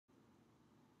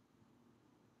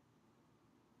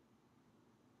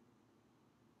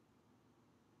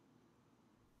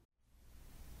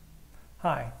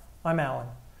Hi, I'm Alan.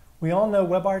 We all know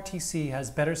WebRTC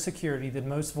has better security than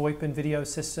most VoIP and video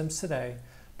systems today,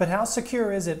 but how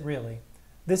secure is it really?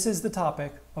 This is the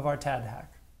topic of our TADHack.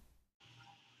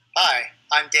 Hi,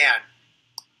 I'm Dan.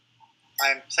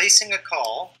 I'm placing a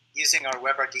call using our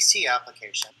WebRTC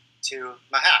application to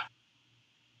Mahak.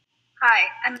 Hi,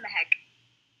 I'm Mehak.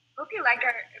 Hope you liked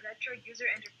our retro user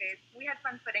interface. We had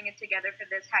fun putting it together for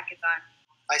this hackathon.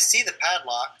 I see the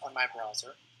padlock on my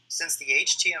browser since the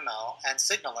HTML and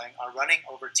signaling are running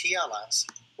over TLS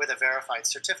with a verified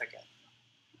certificate.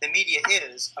 The media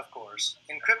is, of course,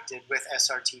 encrypted with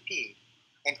ZRTP,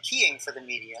 and keying for the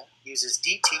media uses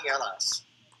DTLS.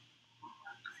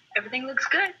 Everything looks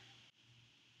good.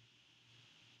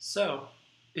 So,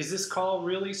 is this call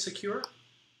really secure?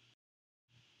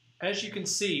 As you can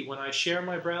see when I share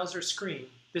my browser screen,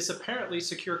 this apparently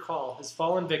secure call has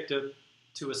fallen victim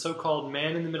to a so-called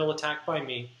man-in-the-middle attack by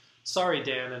me. Sorry,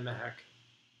 Dan and Mehak.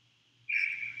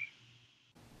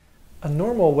 A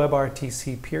normal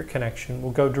WebRTC peer connection will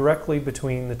go directly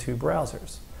between the two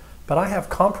browsers, but I have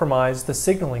compromised the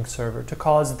signaling server to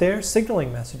cause their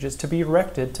signaling messages to be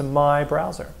directed to my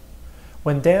browser.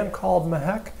 When Dan called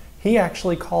Mehak, he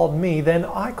actually called me, then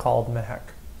I called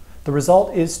Mehak. The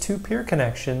result is two peer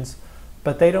connections,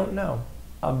 but they don't know.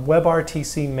 A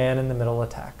WebRTC man-in-the-middle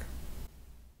attack.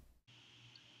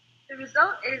 The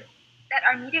result is that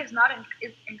our media is not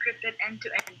encrypted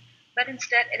end-to-end, but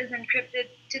instead it is encrypted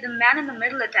to the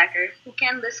man-in-the-middle attacker who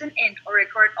can listen in or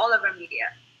record all of our media.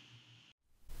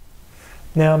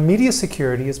 Now, media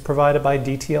security is provided by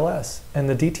DTLS, and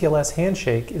the DTLS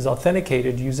handshake is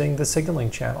authenticated using the signaling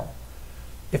channel.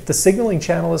 If the signaling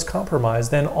channel is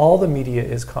compromised, then all the media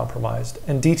is compromised,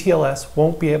 and DTLS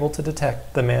won't be able to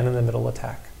detect the man-in-the-middle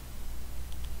attack.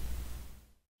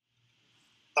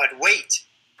 But wait!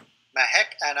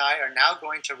 Mehak and I are now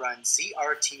going to run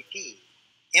ZRTP,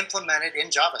 implemented in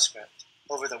JavaScript,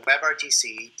 over the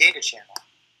WebRTC data channel.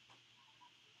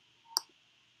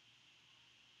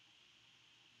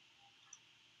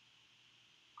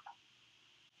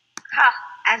 Ha!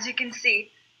 As you can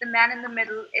see, the man in the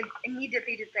middle is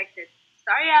immediately detected.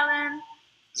 Sorry, Alan.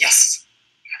 Yes!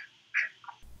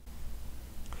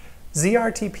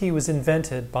 ZRTP was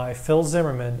invented by Phil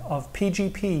Zimmerman of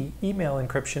PGP email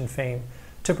encryption fame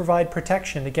to provide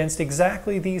protection against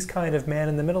exactly these kind of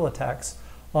man-in-the-middle attacks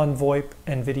on VoIP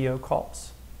and video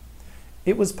calls.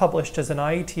 It was published as an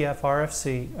IETF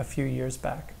RFC a few years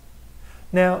back.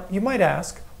 Now, you might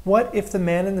ask, what if the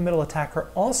man-in-the-middle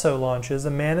attacker also launches a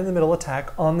man-in-the-middle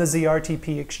attack on the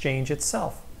ZRTP exchange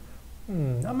itself?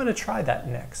 I'm going to try that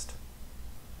next.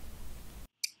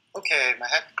 Okay,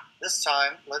 Mehak, this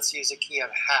time let's use a key of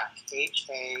hack,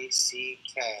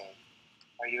 H-A-C-K.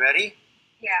 Are you ready?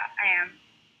 Yeah, I am.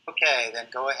 Okay, then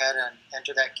go ahead and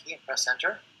enter that key and press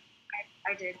enter.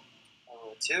 I did.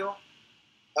 2.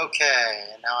 Okay,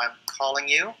 and now I'm calling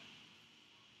you.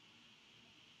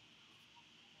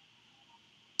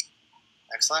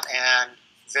 Excellent, and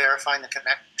verifying the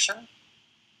connection.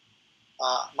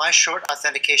 My short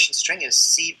authentication string is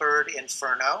Seabird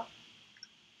Inferno.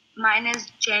 Mine is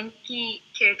Janky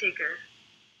Caretaker.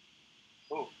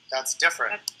 Ooh, that's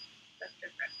different. That's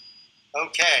different.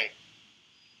 Okay.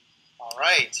 All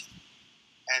right.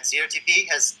 And ZRTP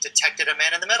has detected a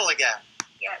man in the middle again.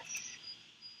 Yes.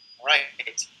 All right.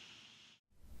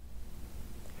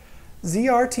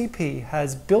 ZRTP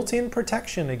has built-in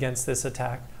protection against this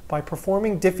attack by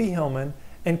performing Diffie-Hellman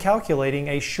and calculating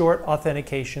a short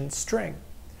authentication string.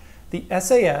 The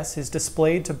SAS is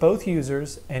displayed to both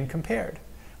users and compared.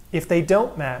 If they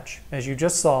don't match, as you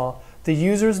just saw, the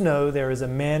users know there is a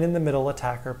man-in-the-middle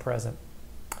attacker present.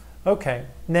 Okay,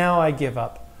 now I give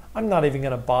up. I'm not even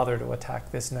going to bother to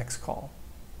attack this next call.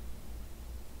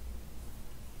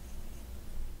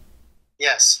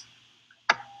 Yes.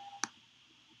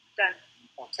 Done.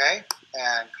 Okay,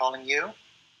 and calling you.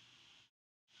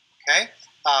 Okay.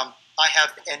 I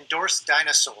have endorsed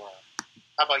dinosaur.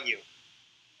 How about you?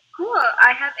 Cool.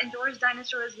 I have endorsed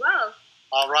dinosaur as well.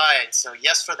 All right, so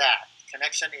yes for that.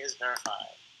 Connection is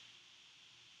verified.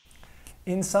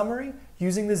 In summary,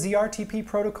 using the ZRTP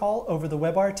protocol over the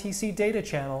WebRTC data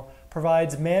channel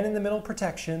provides man-in-the-middle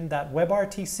protection that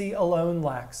WebRTC alone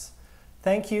lacks.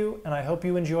 Thank you, and I hope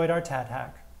you enjoyed our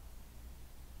TADHack.